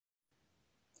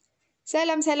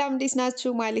ሰላም ሰላም እንዴት ናችሁ?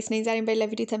 ማለት ነኝ ዛሬ በሌላ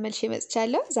ቪዲዮ ተመልሼ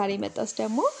መጥቻለሁ። ዛሬ የመጣሁት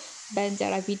ደግሞ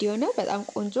በእንጀራ ቪዲዮ ነው። በጣም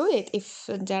ቆንጆ የጤፍ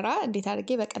እንጀራ እንዴት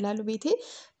አድርጌ በቀላሉ ቤቴ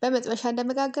በመጥበሻ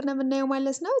እንደመጋገር ነው የምናየው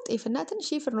ማለት ነው። ጤፍና ትንሽ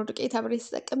ፍርኖ ዱቄት አብሬ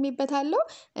ተጠቅሜበታለሁ።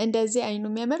 እንደዚህ አይኑ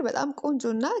የሚያምር በጣም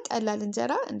ቆንጆና ቀላል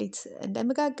እንጀራ እንዴት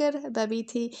እንደመጋገር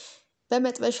በቤቴ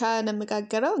በመጥበሻ ነው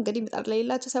የምጋገረው። እንግዲህ ምጣድ ላይ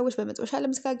ያላችሁ ሰዎች በመጥበሻ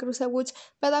ለምትጋግሩ ሰዎች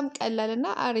በጣም ቀላልና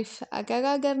አሪፍ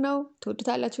አገጋገር ነው።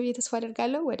 ትወዱታላችሁ ብዬ ተስፋ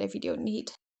አደርጋለሁ። ወደ ቪዲዮ እንሂድ።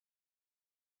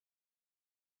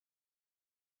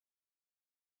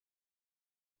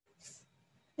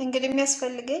 እንግዲህ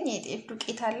የሚያስፈልገኝ የጤፍ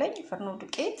ዱቄት አለኝ። ፍርኖ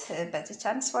ዱቄት በዚች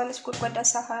አነስ ባለች ጎድጓዳ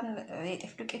ሳህን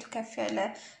የጤፍ ዱቄቱ ከፍ ያለ፣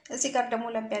 እዚህ ጋር ደግሞ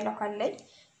ለብ ያለ ውሃ አለኝ።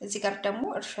 እዚህ ጋር ደግሞ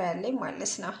እርሾ ያለኝ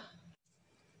ማለት ነው።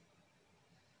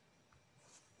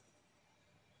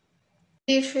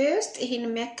 እርሾ ውስጥ ይሄን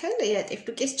የሚያክል የጤፍ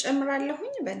ዱቄት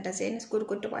ጨምራለሁኝ። በእንደዚህ አይነት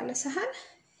ጎድጎድ ባለ ሳህን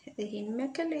ይሄን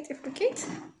የሚያክል የጤፍ ዱቄት፣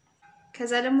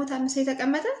 ከዛ ደግሞ ታንሶ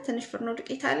የተቀመጠ ትንሽ ፍርኖ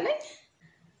ዱቄት አለኝ።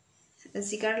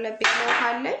 እዚህ ጋር ለብ ያለ ውሃ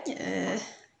አለኝ።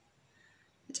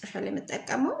 መጨረሻ ላይ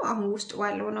የምጠቀመው አሁን ውስጥ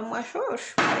ባለው ነው ማሻው። እርሾ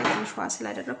ላይ ትንሽ ውሃ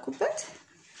ስላደረኩበት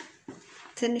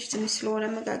ትንሽ ስለሆነ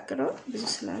መጋግረው ብዙ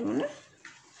ስላልሆነ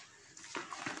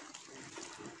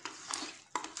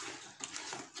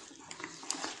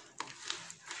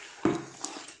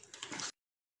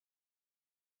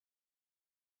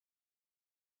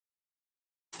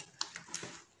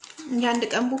ያንድ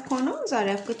ቀን ቡኮ ነው። ዛሬ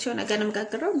አፍኩቼው ነገ ነው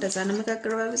መጋግረው። እንደዛ ነው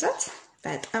መጋግረው በብዛት።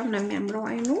 በጣም ነው የሚያምረው።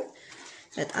 አይኑ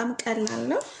በጣም ቀላል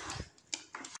ነው።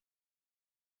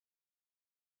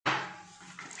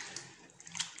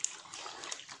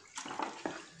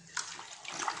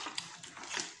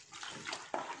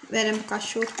 በደንብ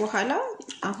ካሸሁት በኋላ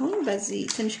አሁን በዚህ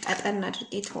ትንሽ ቀጠን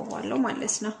አድርጌ ተወዋለሁ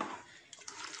ማለት ነው።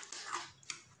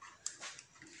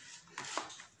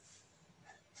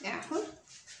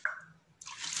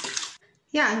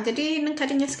 ያ እንግዲህ ምን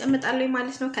ከድኛ ያስቀምጣለሁ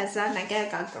ማለት ነው። ከዛ ነገ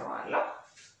ጋግረዋለሁ።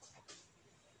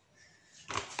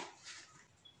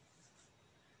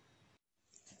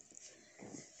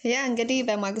 ያ እንግዲህ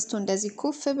በማግስቱ እንደዚህ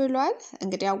ኩፍ ብሏል።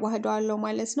 እንግዲህ አዋህደዋለሁ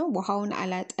ማለት ነው። ውሃውን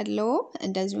አላጠለውም፣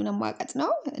 እንደዚሁ ነው ማቀጥ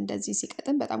ነው። እንደዚህ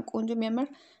ሲቀጥን በጣም ቆንጆ የሚያምር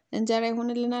እንጀራ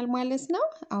ይሆንልናል ማለት ነው።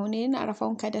 አሁን ይሄን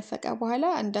አረፋውን ከደፈቀ በኋላ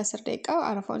እንደ 10 ደቂቃ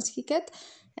አረፋውን እስኪከት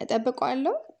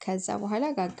እጠብቀዋለሁ። ከዛ በኋላ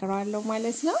ጋግረዋለሁ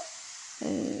ማለት ነው።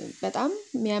 በጣም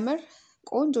የሚያምር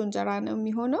ቆንጆ እንጀራ ነው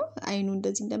የሚሆነው። አይኑ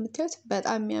እንደዚህ እንደምታዩት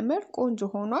በጣም የሚያምር ቆንጆ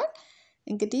ሆኗል።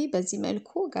 እንግዲህ በዚህ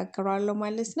መልኩ ጋግረዋለሁ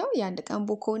ማለት ነው። የአንድ ቀን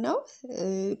ቡኮ ነው።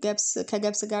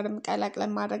 ከገብስ ጋርም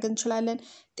ቀላቅለን ማድረግ እንችላለን።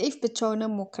 ጤፍ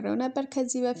ብቻውንም ሞክሬው ነበር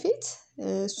ከዚህ በፊት፣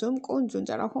 እሱም ቆንጆ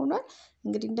እንጀራ ሆኗል።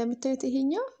 እንግዲህ እንደምታዩት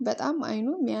ይሄኛው በጣም አይኑ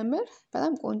የሚያምር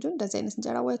በጣም ቆንጆ እንደዚህ አይነት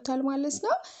እንጀራ ወጥቷል ማለት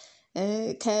ነው።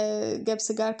 ከገብስ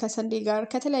ጋር ከሰንዴ ጋር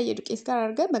ከተለያየ ዱቄት ጋር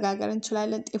አድርገን መጋገር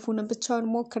እንችላለን። ጤፉንም ብቻውን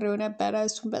ሞክሬው ነበር፣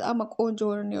 እሱም በጣም ቆንጆ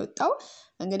ሆኖ ነው የወጣው።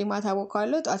 እንግዲህ ማታ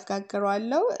ቦካዋለሁ፣ ጧት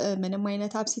ጋግረዋለሁ። ምንም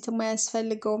አይነት አብሲትም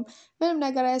አያስፈልገውም፣ ምንም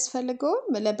ነገር አያስፈልገውም።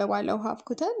 ለብ ባለ ውሃ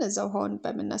አፍኩተን እዛው ውሃውን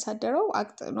በመናሳደረው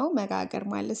አቅጥኖ መጋገር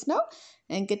ማለት ነው።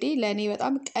 እንግዲህ ለኔ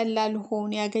በጣም ቀላል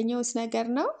ሆኖ ያገኘሁት ነገር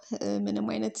ነው። ምንም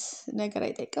አይነት ነገር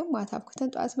አይጠይቅም። ማታ አፍኩተን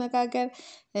ጧት መጋገር።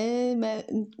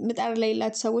 ምጣድ ላይ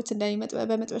ያላችሁ ሰዎች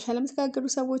በመጥበሻ ለምትጋግሩ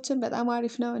ሰዎችን በጣም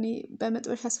አሪፍ ነው። እኔ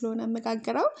በመጥበሻ ስለሆነ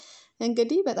መጋገረው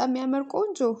እንግዲህ በጣም የሚያምር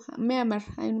ቆንጆ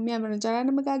የሚያምር እንጀራ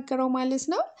ነው መጋገረው ማለት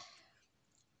ነው።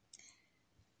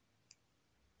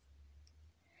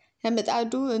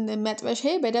 ምጣዱ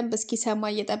መጥበሻዬ በደንብ እስኪሰማ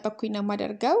እየጠበቅኩኝ ነው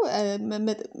የማደርገው።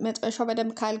 መጥበሻው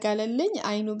በደንብ ካልጋለልኝ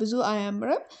አይኑ ብዙ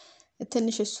አያምርም።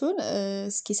 ትንሽ እሱን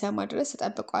እስኪሰማ ድረስ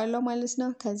እጠብቀዋለሁ ማለት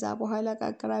ነው። ከዛ በኋላ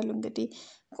ጋግራለሁ። እንግዲህ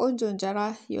ቆንጆ እንጀራ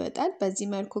ይወጣል። በዚህ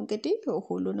መልኩ እንግዲህ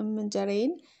ሁሉንም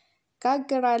እንጀራዬን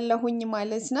ጋግራለሁኝ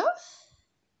ማለት ነው።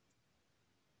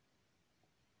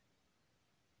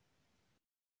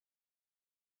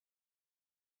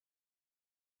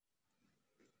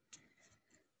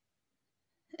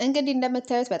 እንግዲህ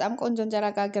እንደምታዩት በጣም ቆንጆ እንጀራ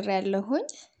ጋግሬያለሁኝ።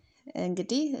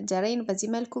 እንግዲህ እንጀራዬን በዚህ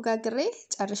መልኩ ጋግሬ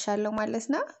ጨርሻለሁ ማለት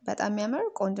ነው። በጣም የሚያምር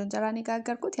ቆንጆ እንጀራ ነው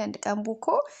የጋገርኩት። የአንድ ቀን ቡኮ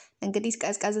እንግዲህ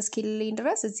ቀዝቀዝ እስኪልልኝ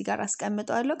ድረስ እዚህ ጋር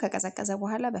አስቀምጠዋለሁ። ከቀዘቀዘ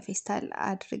በኋላ በፌስታል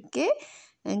አድርጌ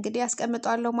እንግዲህ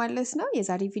አስቀምጠዋለሁ ማለት ነው።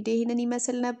 የዛሬ ቪዲዮ ይህንን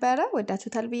ይመስል ነበረ።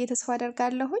 ወዳችሁታል ብዬ ተስፋ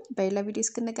አደርጋለሁኝ። በሌላ ቪዲዮ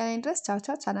እስክንገናኝ ድረስ ቻው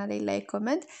ቻው። ቻናሌን ላይክ፣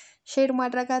 ኮሜንት፣ ሼር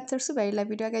ማድረግ አትርሱ። በሌላ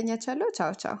ቪዲዮ ያገኛችኋለሁ።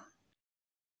 ቻው ቻው።